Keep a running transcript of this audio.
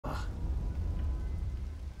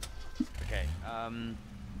Okay.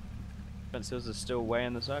 Fences are still way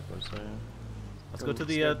in the circle, so Let's go to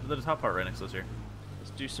the top part right next to us here.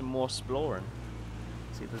 let's do some more exploring.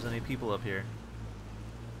 See if there's any people up here.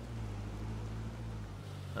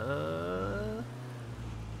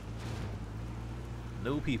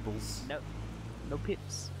 No peoples. No, no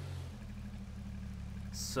pips.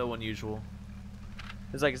 So unusual.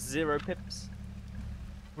 There's like 0 pips.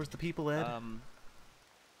 Where's the people, Ed? I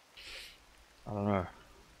don't know.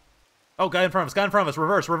 Oh, guy in front of us! Guy in front of us!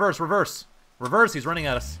 Reverse! Reverse! Reverse! Reverse! He's running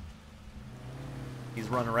at us. He's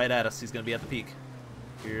running right at us. He's gonna be at the peak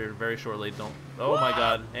here very shortly. Don't. Oh my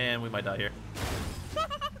God! And we might die here.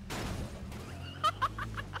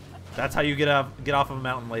 That's how you get off of a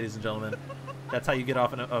mountain, ladies and gentlemen. That's how you get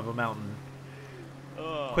off of a mountain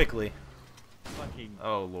quickly. Fucking.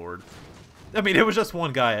 Oh Lord. I mean, it was just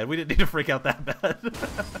one guy, Ed. We didn't need to freak out that bad.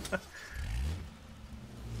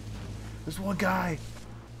 There's one guy.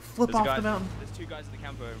 Flip off the mountain. There's 2 guys in the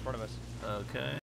camper in front of us. Okay.